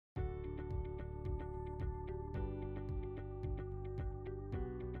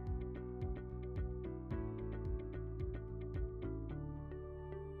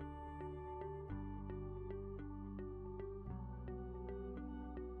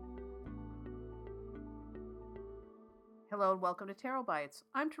Hello and welcome to Tarot Bites.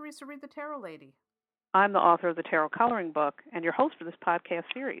 I'm Teresa Reed, the Tarot Lady. I'm the author of the Tarot Coloring Book and your host for this podcast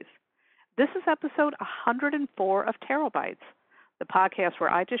series. This is episode 104 of Tarot Bites, the podcast where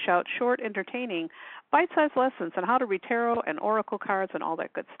I dish out short, entertaining, bite-sized lessons on how to read tarot and oracle cards and all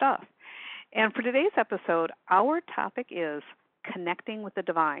that good stuff. And for today's episode, our topic is connecting with the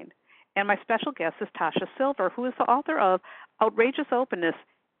divine. And my special guest is Tasha Silver, who is the author of Outrageous Openness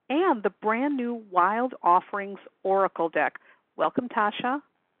and the brand new Wild Offerings Oracle deck. Welcome, Tasha.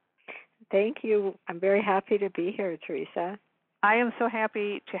 Thank you. I'm very happy to be here, Teresa. I am so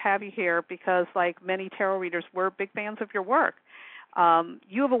happy to have you here because, like many tarot readers, we're big fans of your work.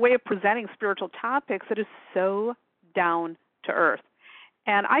 You have a way of presenting spiritual topics that is so down to earth.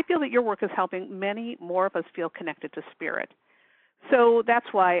 And I feel that your work is helping many more of us feel connected to spirit. So that's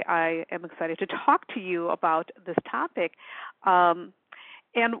why I am excited to talk to you about this topic.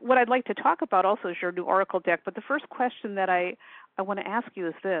 And what I'd like to talk about also is your new Oracle deck. But the first question that I want to ask you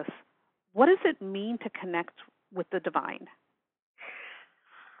is this. What does it mean to connect with the divine?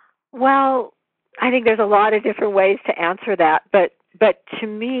 Well, I think there's a lot of different ways to answer that, but to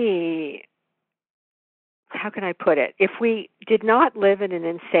me, how can I put it? If we did not live in an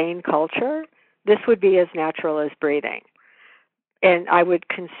insane culture, this would be as natural as breathing. And I would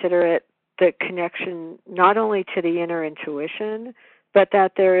consider it the connection not only to the inner intuition, but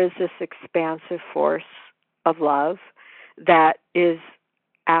that there is this expansive force of love that is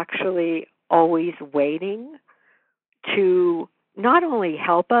actually always waiting to not only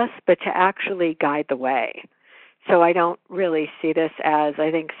help us, but to actually guide the way. So I don't really see this as, I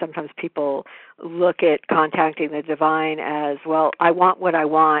think sometimes people look at contacting the divine as, well, I want what I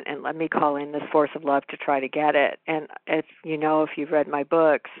want, and let me call in this force of love to try to get it. And if you've read my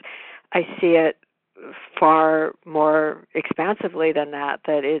books, I see it far more expansively than that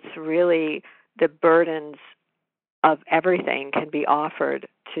it's really the burdens of everything can be offered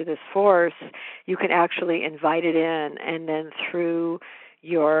to this force. You can actually invite it in, and then through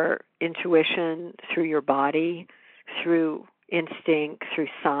your intuition, through your body, through instinct, through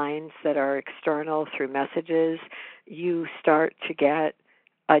signs that are external, through messages, you start to get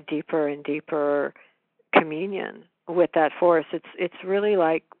a deeper and deeper communion with that force. It's really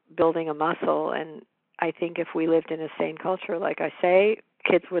like building a muscle, and I think if we lived in a sane culture, like I say,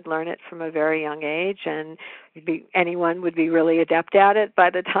 kids would learn it from a very young age, and anyone would be really adept at it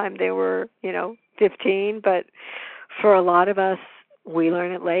by the time they were, 15. But for a lot of us, we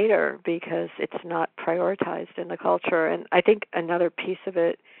learn it later because it's not prioritized in the culture. And I think another piece of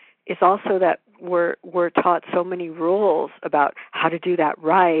it is also that we're taught so many rules about how to do that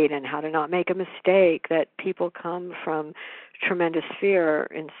right and how to not make a mistake that people come from tremendous fear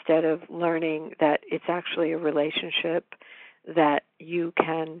instead of learning that it's actually a relationship that you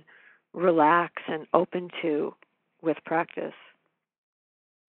can relax and open to with practice.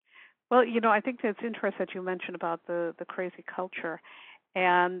 Well, I think it's interesting that you mentioned about the crazy culture.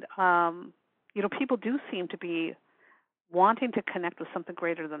 And, people do seem to be wanting to connect with something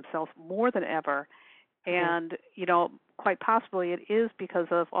greater than themselves more than ever. And, quite possibly it is because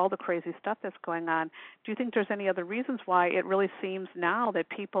of all the crazy stuff that's going on. Do you think there's any other reasons why it really seems now that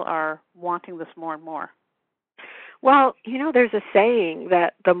people are wanting this more and more? Well, there's a saying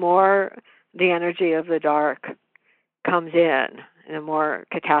that the more the energy of the dark comes in, and the more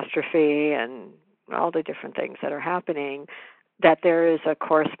catastrophe and all the different things that are happening, that there is a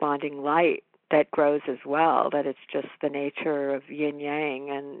corresponding light that grows as well, that it's just the nature of yin-yang,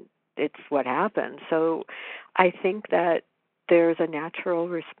 and it's what happens. So I think that there's a natural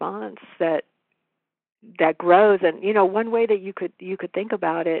response that grows. And, one way that you could think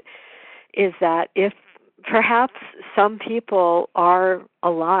about it is that if perhaps some people are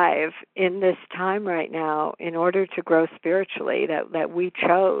alive in this time right now in order to grow spiritually, that we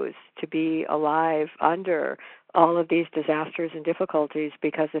chose to be alive under all of these disasters and difficulties,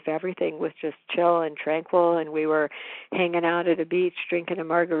 because if everything was just chill and tranquil and we were hanging out at a beach drinking a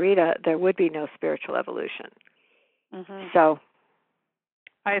margarita, there would be no spiritual evolution. Mm-hmm. So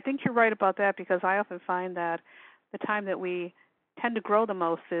I think you're right about that, because I often find that the time that we tend to grow the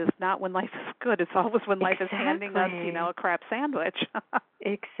most is not when life is good. It's always when life is handing us, a crap sandwich.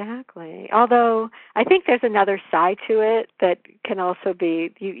 Exactly. Although I think there's another side to it that can also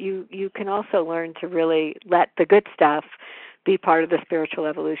be, you can also learn to really let the good stuff be part of the spiritual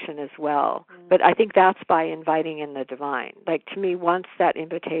evolution as well. Mm. But I think that's by inviting in the divine. Like, to me, once that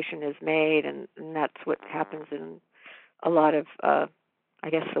invitation is made, and that's what happens in a lot of I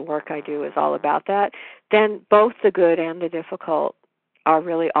guess the work I do is all about that, then both the good and the difficult are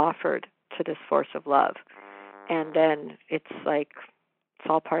really offered to this force of love. And then it's like, it's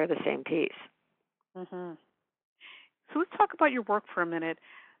all part of the same piece. Mm-hmm. So let's talk about your work for a minute.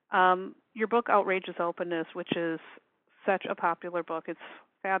 Your book, Outrageous Openness, which is such a popular book. It's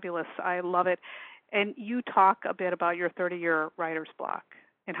fabulous. I love it. And you talk a bit about your 30-year writer's block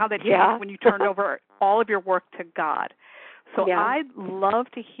and how that changed when you turned over all of your work to God. So I'd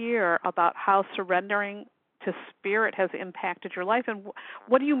love to hear about how surrendering to Spirit has impacted your life. And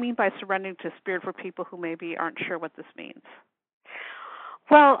what do you mean by surrendering to Spirit for people who maybe aren't sure what this means?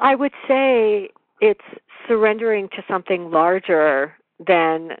 Well, I would say it's surrendering to something larger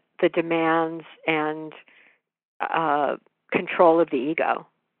than the demands and control of the ego,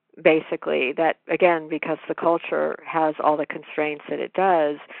 basically. That, again, because the culture has all the constraints that it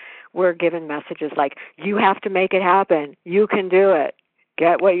does, we're given messages like, you have to make it happen, you can do it,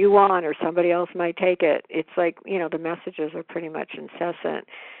 get what you want, or somebody else might take it. It's like, the messages are pretty much incessant.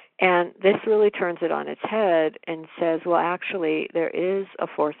 And this really turns it on its head and says, well, actually, there is a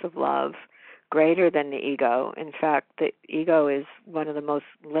force of love greater than the ego. In fact, the ego is one of the most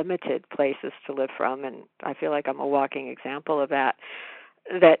limited places to live from, and I feel like I'm a walking example of that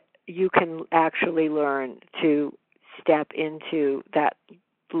you can actually learn to step into that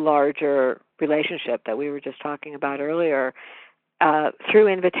larger relationship that we were just talking about earlier through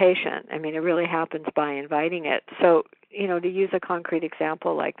invitation. I mean, it really happens by inviting it. So, to use a concrete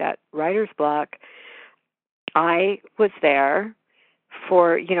example like that writer's block, I was there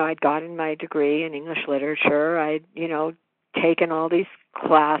for, I'd gotten my degree in English literature. I'd, taken all these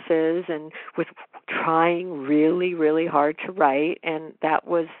classes and was trying really, really hard to write, and that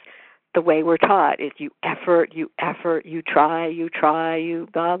was the way we're taught, is you effort, you try, you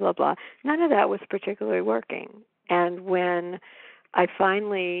blah, blah, blah. None of that was particularly working. And when I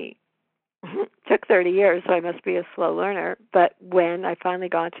finally took 30 years, so I must be a slow learner, but when I finally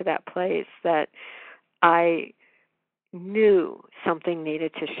got to that place that I knew something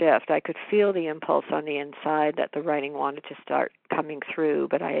needed to shift, I could feel the impulse on the inside that the writing wanted to start coming through,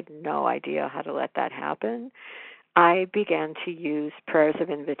 but I had no idea how to let that happen. I began to use prayers of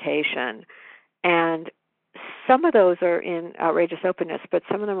invitation, and some of those are in Outrageous Openness, but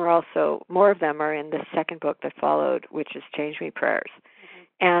some of them are also, more of them are in the second book that followed, which is Change Me Prayers.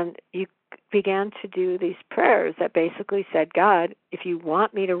 Mm-hmm. And you began to do these prayers that basically said, God, if you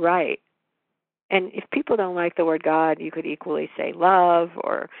want me to write, and if people don't like the word God, you could equally say love,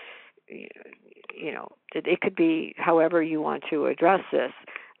 or, it could be however you want to address this.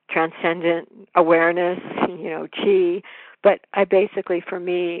 Transcendent awareness, chi. But I basically, for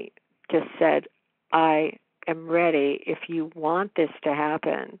me, just said, I am ready. If you want this to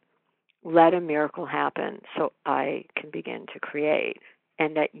happen, let a miracle happen so I can begin to create.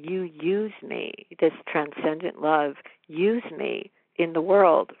 And that you use me, this transcendent love, use me in the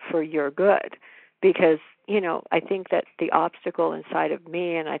world for your good. Because, I think that the obstacle inside of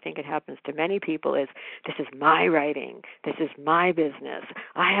me, and I think it happens to many people, is this is my writing, this is my business,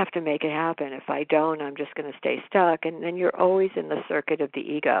 I have to make it happen. If I don't, I'm just going to stay stuck. And then you're always in the circuit of the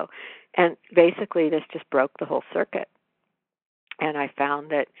ego. And basically this just broke the whole circuit. And I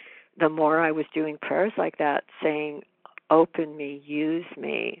found that the more I was doing prayers like that, saying, open me, use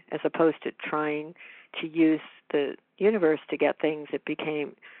me, as opposed to trying to use the universe to get things, it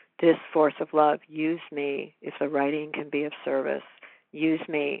became this force of love, use me if the writing can be of service, use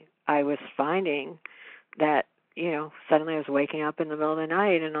me. I was finding that, suddenly I was waking up in the middle of the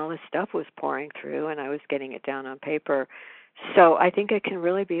night and all this stuff was pouring through and I was getting it down on paper. So I think it can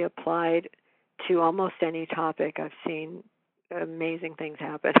really be applied to almost any topic. I've seen amazing things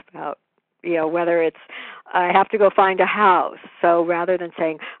happen about, whether it's I have to go find a house. So rather than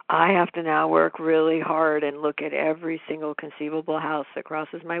saying I have to now work really hard and look at every single conceivable house that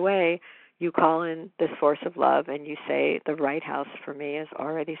crosses my way, you call in this force of love and you say the right house for me is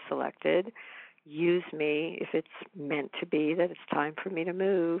already selected. Use me if it's meant to be that it's time for me to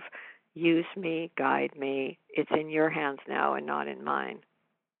move. Use me, guide me. It's in your hands now and not in mine.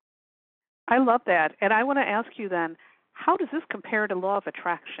 I love that. And I want to ask you then, how does this compare to law of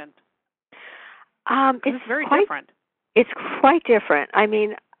attraction? It's very quite different. It's quite different. I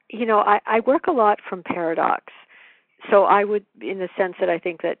mean, I work a lot from paradox. So I would, in the sense that I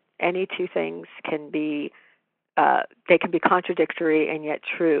think that any two things can be, they can be contradictory and yet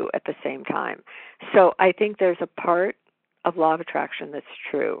true at the same time. So I think there's a part of law of attraction that's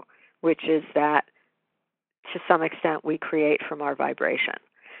true, which is that to some extent we create from our vibration.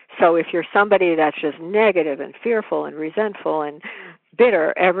 So if you're somebody that's just negative and fearful and resentful and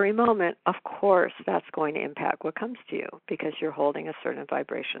bitter every moment, of course that's going to impact what comes to you because you're holding a certain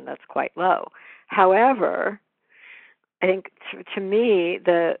vibration that's quite low. However, I think to me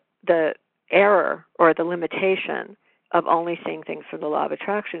the error or the limitation of only seeing things through the law of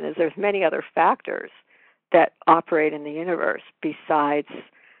attraction is there's many other factors that operate in the universe besides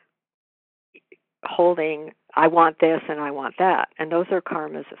holding, I want this and I want that. And those are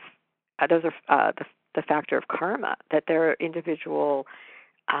karmas, those are the factor of karma, that there are individual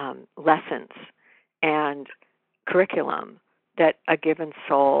lessons and curriculum that a given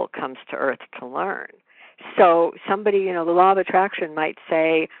soul comes to Earth to learn. So somebody, the law of attraction might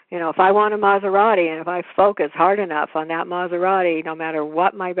say, if I want a Maserati and if I focus hard enough on that Maserati, no matter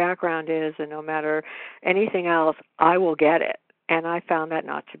what my background is and no matter anything else, I will get it. And I found that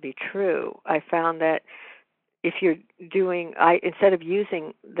not to be true. I found that if you're doing, instead of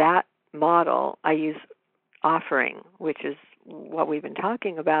using that model, I use offering, which is what we've been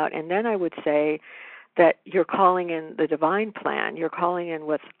talking about. And then I would say that you're calling in the divine plan. You're calling in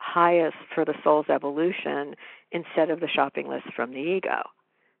what's highest for the soul's evolution instead of the shopping list from the ego.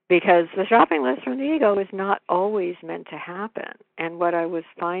 Because the shopping list from the ego is not always meant to happen. And what I was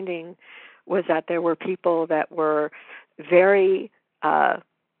finding was that there were people that were very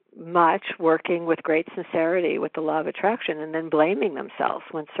much working with great sincerity with the law of attraction and then blaming themselves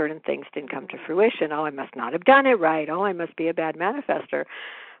when certain things didn't come to fruition. Oh, I must not have done it right. Oh, I must be a bad manifester.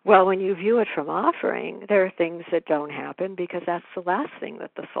 Well, when you view it from offering, there are things that don't happen because that's the last thing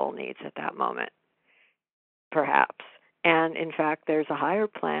that the soul needs at that moment, perhaps. And in fact, there's a higher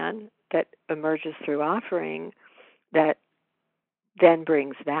plan that emerges through offering that then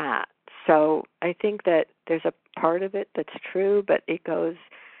brings that. So I think that there's a part of it that's true, but it goes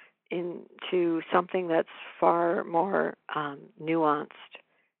into something that's far more nuanced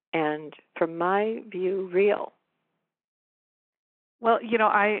and, from my view, real. Well,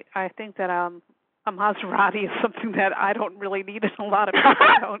 I think that a Maserati is something that I don't really need and a lot of people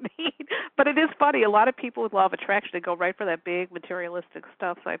don't need. But it is funny. A lot of people with law of attraction, they go right for that big materialistic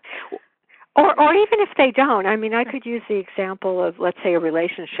stuff. Or even if they don't, I could use the example of, let's say, a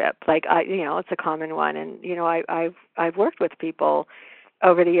relationship. Like it's a common one, and I've worked with people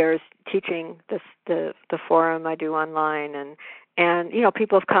over the years teaching the forum I do online, and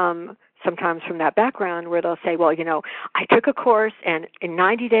people have come sometimes from that background where they'll say, well, I took a course and in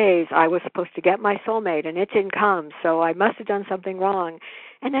 90 days I was supposed to get my soulmate and it didn't come, so I must have done something wrong.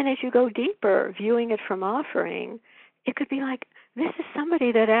 And then as you go deeper, viewing it from offering, it could be like, this is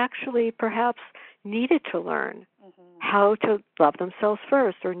somebody that actually perhaps needed to learn how to love themselves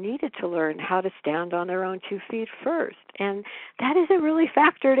first, or needed to learn how to stand on their own 2 feet first. And that isn't really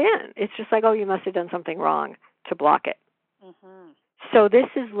factored in. It's just like, oh, you must have done something wrong to block it. Mm-hmm. So this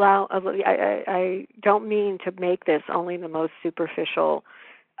is, I don't mean to make this only the most superficial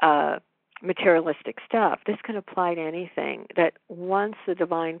materialistic stuff. This can apply to anything, that once the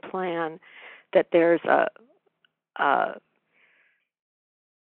divine plan, that there's a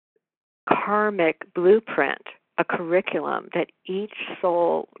karmic blueprint, a curriculum that each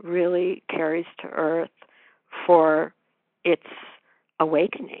soul really carries to Earth for its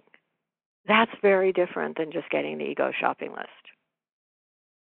awakening. That's very different than just getting the ego shopping list.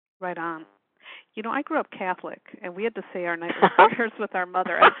 Right on. I grew up Catholic, and we had to say our nightly prayers with our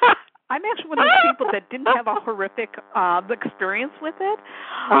mother. I'm actually one of those people that didn't have a horrific experience with it.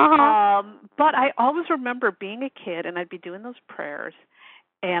 But I always remember being a kid, and I'd be doing those prayers,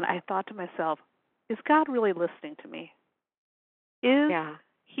 and I thought to myself, is God really listening to me? Is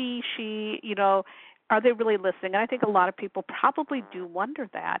he, she, are they really listening? And I think a lot of people probably do wonder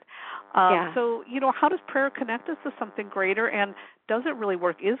that. So, how does prayer connect us to something greater, and does it really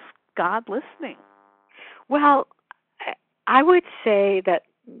work? Is God listening? Well, I would say that,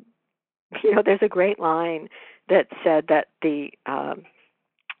 there's a great line that said that the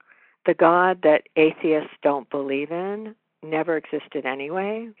God that atheists don't believe in never existed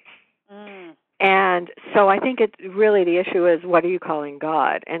anyway. Mm. And so I think the issue is, what are you calling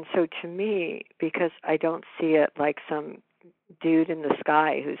God? And so to me, because I don't see it like some dude in the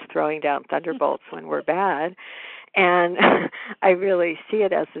sky who's throwing down thunderbolts when we're bad, and I really see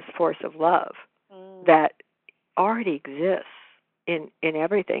it as this force of love that already exists in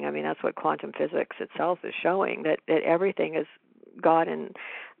everything. That's what quantum physics itself is showing, that everything is God, and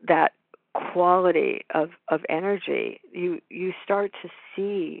that quality of energy, you start to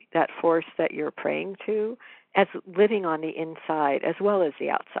see that force that you're praying to as living on the inside as well as the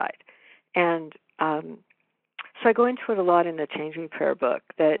outside. And so I go into it a lot in the Change Me prayer book,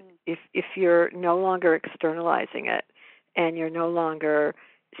 that if you're no longer externalizing it and you're no longer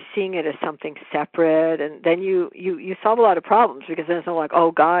seeing it as something separate, and then you solve a lot of problems, because then it's not like,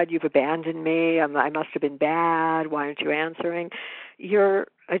 oh God, you've abandoned me, I must have been bad, why aren't you answering? You're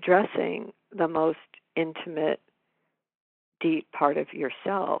addressing the most intimate, deep part of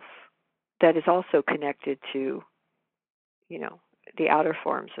yourself that is also connected to, the outer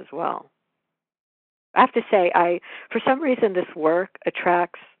forms as well. I have to say, for some reason, this work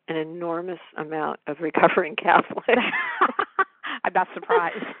attracts an enormous amount of recovering Catholics. I'm not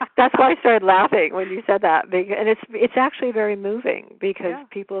surprised. That's why I started laughing when you said that, and it's actually very moving because Yeah.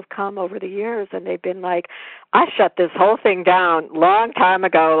 people have come over the years and they've been like, I shut this whole thing down long time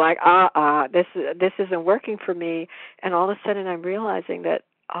ago. Like, this isn't working for me, and all of a sudden I'm realizing that,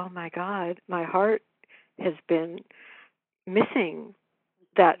 oh my God, my heart has been missing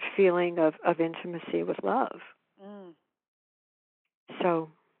that feeling of intimacy with love. Mm. So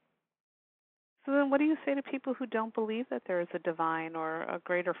So then what do you say to people who don't believe that there is a divine or a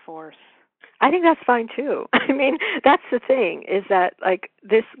greater force? I think that's fine too. I mean, that's the thing, is that like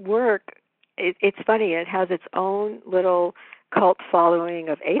this work, it's funny, it has its own little cult following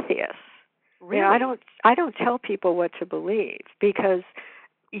of atheists. Really? You know, I don't tell people what to believe, because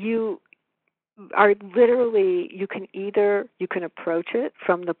you are literally, you can approach it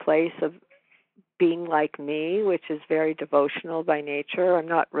from the place of being like me, which is very devotional by nature. I'm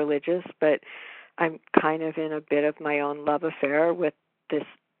not religious, but I'm kind of in a bit of my own love affair with this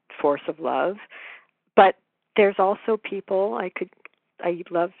force of love. But there's also people,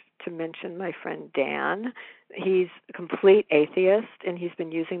 I'd love to mention my friend Dan. He's a complete atheist, and he's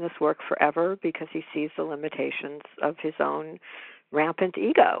been using this work forever because he sees the limitations of his own rampant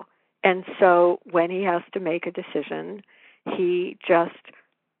ego. And so when he has to make a decision, he just,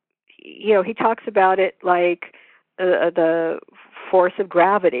 he talks about it like the force of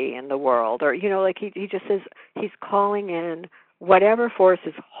gravity in the world, or, like he just says he's calling in whatever force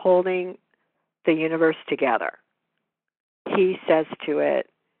is holding the universe together. He says to it,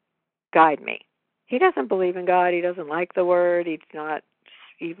 guide me. He doesn't believe in God. He doesn't like the word.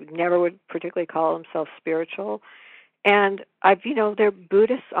 He never would particularly call himself spiritual. And their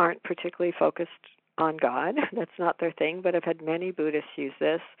Buddhists aren't particularly focused on God. That's not their thing, but I've had many Buddhists use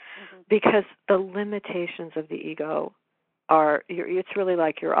this because the limitations of the ego it's really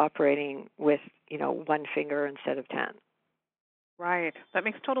like you're operating with, one finger instead of 10. Right. That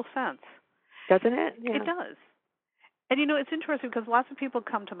makes total sense. Doesn't it? Yeah. It does. And it's interesting because lots of people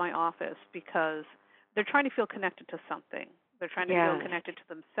come to my office because they're trying to feel connected to something. They're trying to feel connected to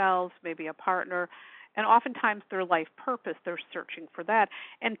themselves, maybe a partner, and oftentimes their life purpose, they're searching for that.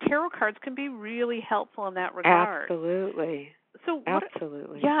 And tarot cards can be really helpful in that regard. Absolutely. So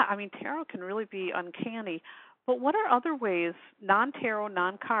absolutely. Yeah, I mean, tarot can really be uncanny. But what are other ways, non-tarot,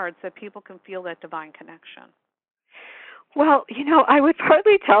 non-cards, that people can feel that divine connection? Well, I would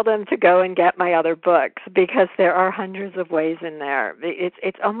partly tell them to go and get my other books, because there are hundreds of ways in there.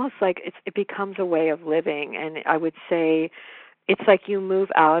 It's almost like it becomes a way of living, and I would say it's like you move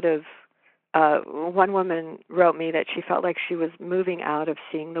out of. One woman wrote me that she felt like she was moving out of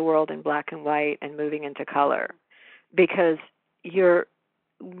seeing the world in black and white and moving into color, because you're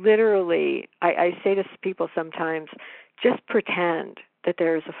literally. I say to people sometimes, just pretend that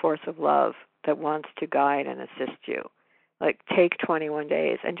there is a force of love that wants to guide and assist you. Like, take 21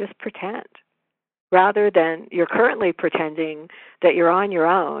 days and just pretend, rather than you're currently pretending that you're on your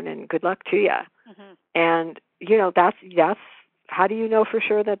own, and good luck to you. And, that's how do you know for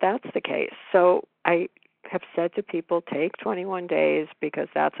sure that that's the case? So I have said to people, take 21 days, because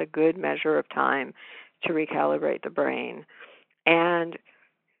that's a good measure of time to recalibrate the brain. And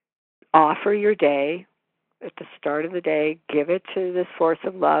offer your day. At the start of the day, give it to this force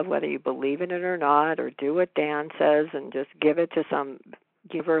of love, whether you believe in it or not, or do what Dan says and just give it to some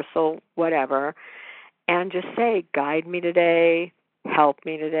universal whatever, and just say, guide me today, help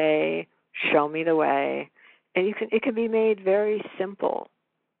me today, show me the way. And it can be made very simple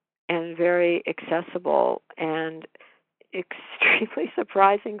and very accessible, and extremely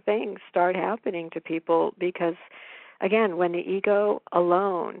surprising things start happening to people, because again, when the ego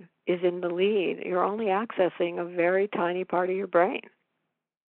alone is in the lead, you're only accessing a very tiny part of your brain.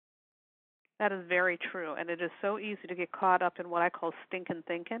 That is very true. And it is so easy to get caught up in what I call stinking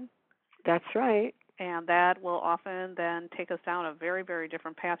thinking. That's right. And that will often then take us down a very, very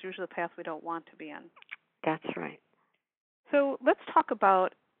different path, usually a path we don't want to be in. That's right. So let's talk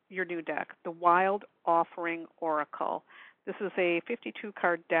about your new deck, the Wild Offering Oracle. This is a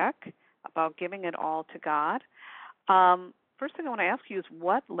 52-card deck about giving it all to God. First thing I want to ask you is,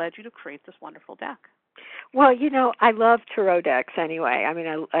 what led you to create this wonderful deck? Well, I love tarot decks anyway. I mean,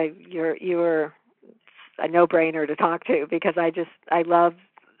 you're a no-brainer to talk to, because I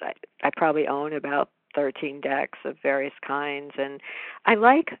probably own about 13 decks of various kinds, and I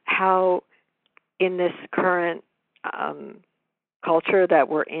like how in this current culture that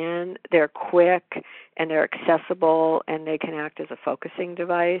we're in, they're quick and they're accessible and they can act as a focusing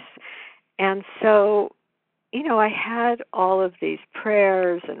device. And so, I had all of these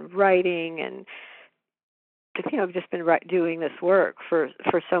prayers and writing and I've just been doing this work for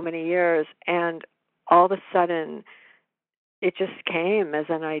so many years, and all of a sudden it just came as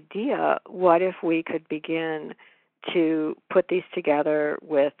an idea. What if we could begin to put these together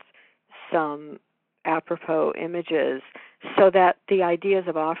with some apropos images, so that the ideas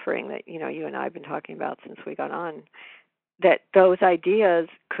of offering that you and I have been talking about since we got on, that those ideas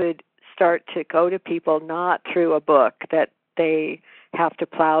could start to go to people not through a book that they have to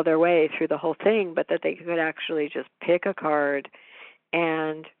plow their way through the whole thing, but that they could actually just pick a card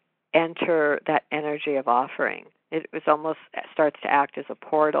and enter that energy of offering. It was almost starts to act as a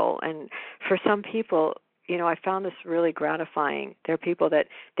portal. And for some people, I found this really gratifying. There are people that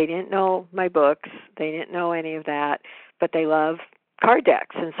they didn't know my books, they didn't know any of that, but they love card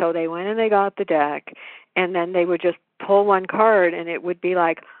decks. And so they went and they got the deck, and then they would just pull one card, and it would be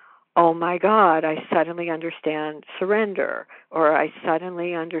like, oh my God, I suddenly understand surrender, or I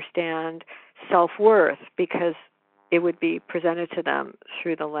suddenly understand self-worth, because it would be presented to them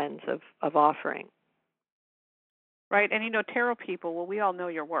through the lens of offering. Right, and tarot people, well, we all know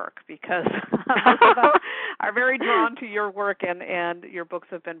your work, because most of us are very drawn to your work, and your books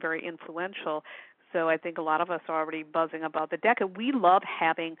have been very influential. So I think a lot of us are already buzzing about the deck, and we love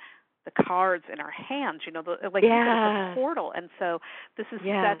having the cards in our hands, you said, it's a portal. And so this is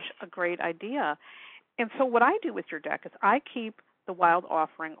such a great idea. And so what I do with your deck is I keep the Wild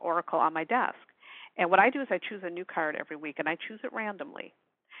Offering Oracle on my desk. And what I do is I choose a new card every week, and I choose it randomly.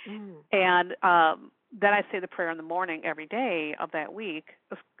 And then I say the prayer in the morning every day of that week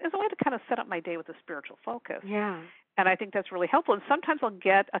as a way to kind of set up my day with a spiritual focus. Yeah. And I think that's really helpful. And sometimes I'll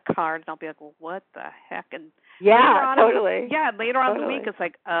get a card and I'll be like, well, what the heck? And totally. Later on in the week, it's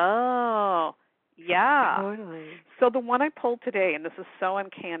like, oh, yeah. Totally. So the one I pulled today, and this is so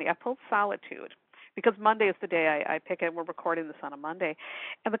uncanny, I pulled Solitude, because Monday is the day I pick it. We're recording this on a Monday.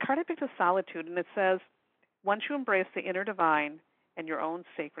 And the card I picked is Solitude, and it says, once you embrace the inner divine and your own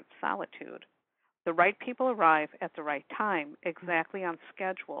sacred solitude, the right people arrive at the right time, exactly on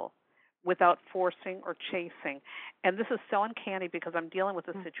schedule, without forcing or chasing. And this is so uncanny, because I'm dealing with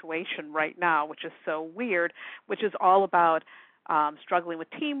a situation right now, which is so weird, which is all about struggling with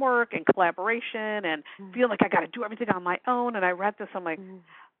teamwork and collaboration and feeling like I got to do everything on my own. And I read this, I'm like,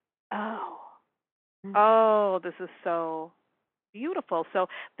 oh, this is so beautiful. So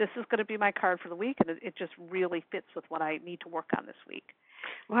this is going to be my card for the week, and it just really fits with what I need to work on this week.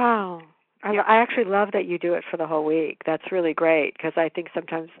 Wow. I actually love that you do it for the whole week. That's really great, because I think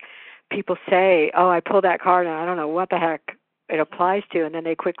sometimes people say, oh, I pulled that card and I don't know what the heck it applies to, and then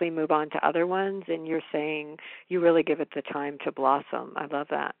they quickly move on to other ones, and you're saying you really give it the time to blossom. I love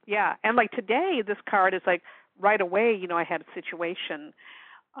that. Yeah, and like today, this card is like right away, I had a situation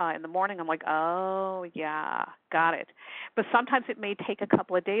in the morning. I'm like, oh, yeah, got it. But sometimes it may take a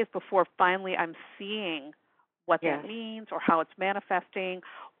couple of days before finally I'm seeing what that means or how it's manifesting.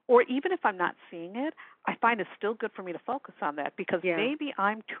 Or even if I'm not seeing it, I find it's still good for me to focus on that, because maybe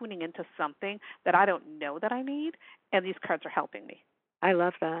I'm tuning into something that I don't know that I need, and these cards are helping me. I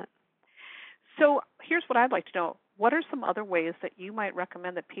love that. So here's what I'd like to know. What are some other ways that you might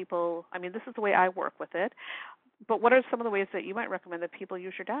recommend that people, this is the way I work with it, but what are some of the ways that you might recommend that people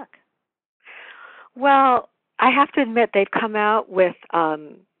use your deck? Well, I have to admit they've come out with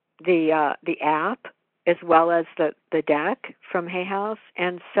the app as well as the deck from Hay House.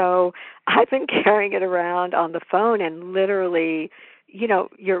 And so I've been carrying it around on the phone, and literally, you're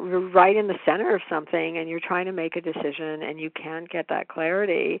right in the center of something and you're trying to make a decision and you can't get that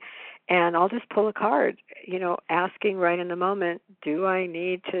clarity. And I'll just pull a card, asking right in the moment, do I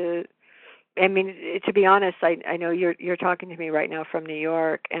need to, to be honest, I know you're talking to me right now from New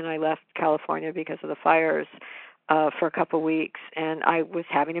York, and I left California because of the fires for a couple of weeks, and I was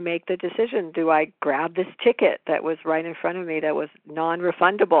having to make the decision: do I grab this ticket that was right in front of me that was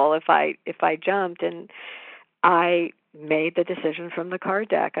non-refundable if I jumped? And I made the decision from the card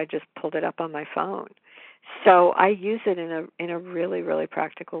deck. I just pulled it up on my phone. So I use it in a really, really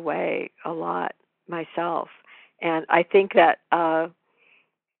practical way a lot myself, and I think that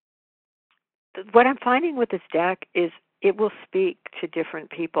what I'm finding with this deck is it will speak to different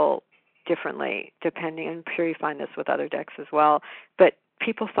people differently, depending, I'm sure you find this with other decks as well, but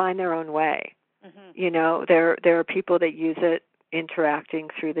people find their own way. Mm-hmm. There are people that use it interacting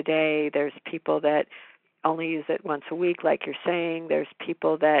through the day. There's people that only use it once a week, like you're saying. There's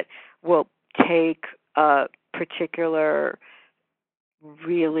people that will take a particular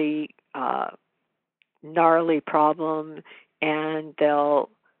really gnarly problem, and they'll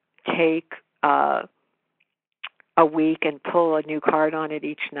take a week and pull a new card on it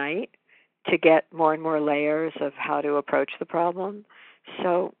each night to get more and more layers of how to approach the problem.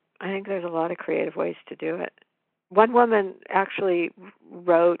 So I think there's a lot of creative ways to do it. one woman actually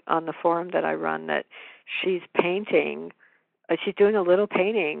wrote on the forum that I run that she's painting, she's doing a little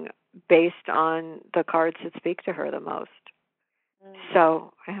painting based on the cards that speak to her the most.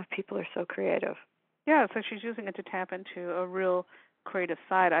 So people are so creative. Yeah, so she's using it to tap into a real creative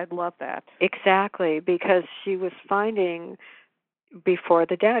side. I'd love that. Exactly, because she was finding before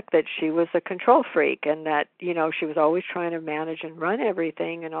the deck that she was a control freak, and that, she was always trying to manage and run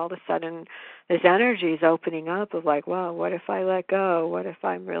everything, and all of a sudden this energy is opening up of like, well, what if I let go? What if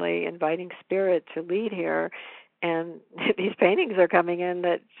I'm really inviting spirit to lead here? And these paintings are coming in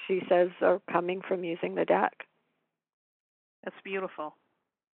that she says are coming from using the deck. That's beautiful.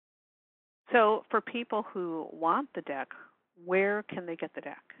 So for people who want the deck, where can they get the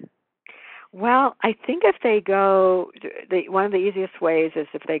deck? Well, I think if they go, one of the easiest ways is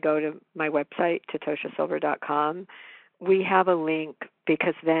if they go to my website, ToshaSilver.com. We have a link,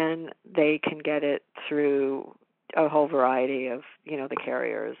 because then they can get it through a whole variety of, the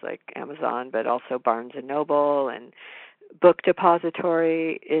carriers like Amazon, but also Barnes & Noble, and Book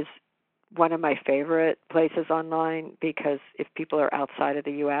Depository is one of my favorite places online, because if people are outside of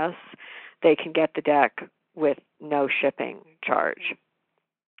the U.S., they can get the deck with no shipping charge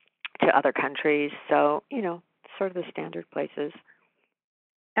to other countries. So, sort of the standard places.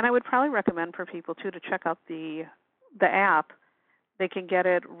 And I would probably recommend for people, too, to check out the app. They can get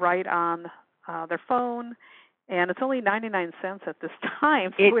it right on their phone, and it's only 99 cents at this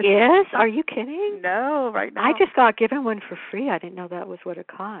time. So it is? Are you kidding? No, right now. I just got given one for free. I didn't know that was what it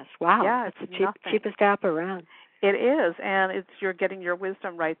cost. Wow. Yeah, it's the cheapest app around. It is, and you're getting your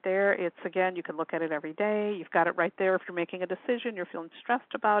wisdom right there. It's, again, you can look at it every day. You've got it right there if you're making a decision, you're feeling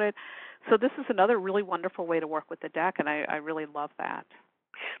stressed about it. So this is another really wonderful way to work with the deck, and I really love that.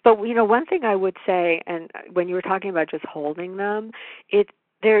 But, one thing I would say, and when you were talking about just holding them,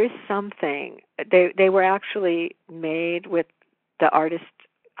 there is something. They were actually made with the artist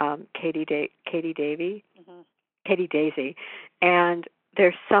Katie Davey, Katie Daisy, and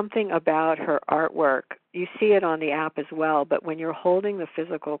there's something about her artwork. You see it on the app as well, but when you're holding the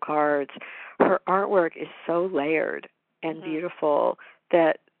physical cards, her artwork is so layered and beautiful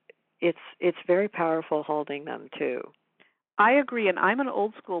that it's very powerful holding them too. I agree, and I'm an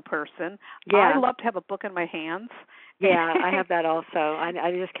old school person. Yeah. I love to have a book in my hands. Yeah, I have that also.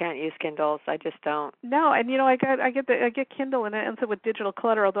 I just can't use Kindles. I just don't. No, and I get Kindle, and it ends up with digital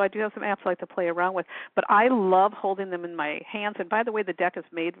clutter. Although I do have some apps I like to play around with, but I love holding them in my hands. And by the way, the deck is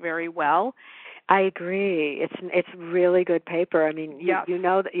made very well. I agree. It's really good paper. I mean, you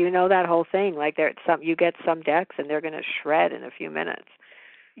know that whole thing. Like you get some decks, and they're going to shred in a few minutes.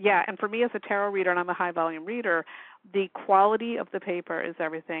 Yeah, and for me as a tarot reader, and I'm a high volume reader, the quality of the paper is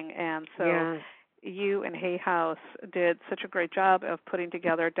everything. And so you and Hay House did such a great job of putting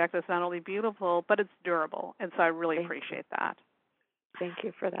together a deck that's not only beautiful, but it's durable. And so I really appreciate that. Thank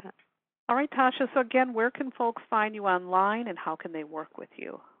you for that. All right, Tasha. So again, where can folks find you online, and how can they work with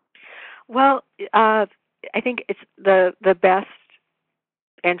you? Well, I think it's the best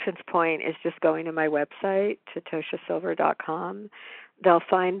entrance point is just going to my website, ToshaSilver.com. They'll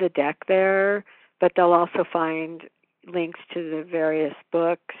find the deck there, but they'll also find links to the various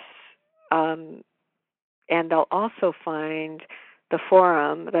books, and they'll also find the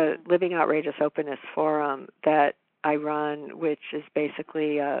forum, the Living Outrageous Openness Forum that I run, which is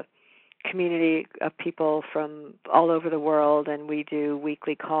basically a community of people from all over the world, and we do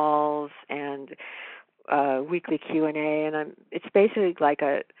weekly calls and weekly Q&A, and it's basically like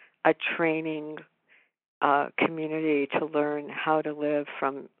a training community to learn how to live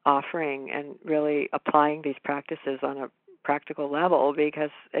from offering and really applying these practices on a practical level, because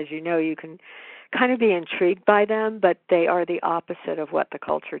as you know, you can kind of be intrigued by them, but they are the opposite of what the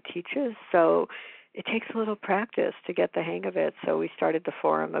culture teaches. So it takes a little practice to get the hang of it. So we started the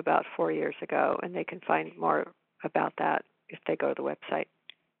forum about 4 years ago, and they can find more about that if they go to the website.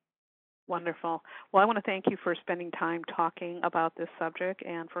 Wonderful. Well, I want to thank you for spending time talking about this subject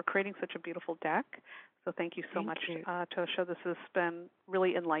and for creating such a beautiful deck. So thank you so much, Tosha. This has been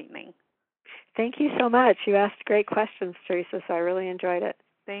really enlightening. Thank you so much. You asked great questions, Teresa, so I really enjoyed it.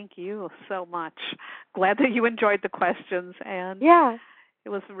 Thank you so much. Glad that you enjoyed the questions. And it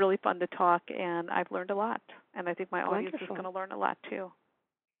was really fun to talk, and I've learned a lot. And I think my audience is going to learn a lot, too.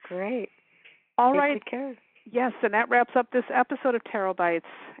 Great. All right. Take care. Yes, and that wraps up this episode of Tarot Bites.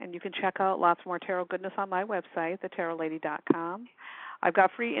 And you can check out lots more tarot goodness on my website, thetarotlady.com. I've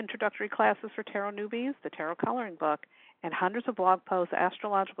got free introductory classes for tarot newbies, the tarot coloring book, and hundreds of blog posts,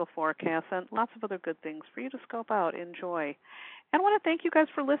 astrological forecasts, and lots of other good things for you to scope out, enjoy. And I want to thank you guys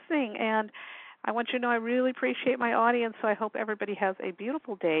for listening. And I want you to know I really appreciate my audience, so I hope everybody has a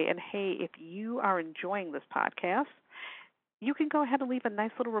beautiful day. And, hey, if you are enjoying this podcast, you can go ahead and leave a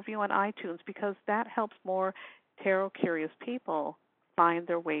nice little review on iTunes, because that helps more tarot-curious people find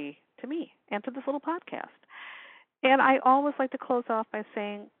their way to me and to this little podcast. And I always like to close off by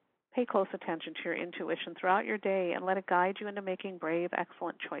saying, pay close attention to your intuition throughout your day and let it guide you into making brave,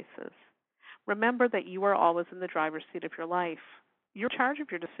 excellent choices. Remember that you are always in the driver's seat of your life. You're in charge of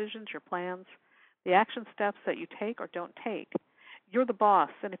your decisions, your plans, the action steps that you take or don't take. You're the boss,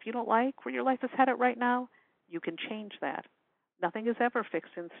 and if you don't like where your life is headed right now, you can change that. Nothing is ever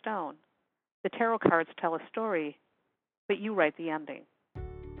fixed in stone. The tarot cards tell a story, but you write the ending.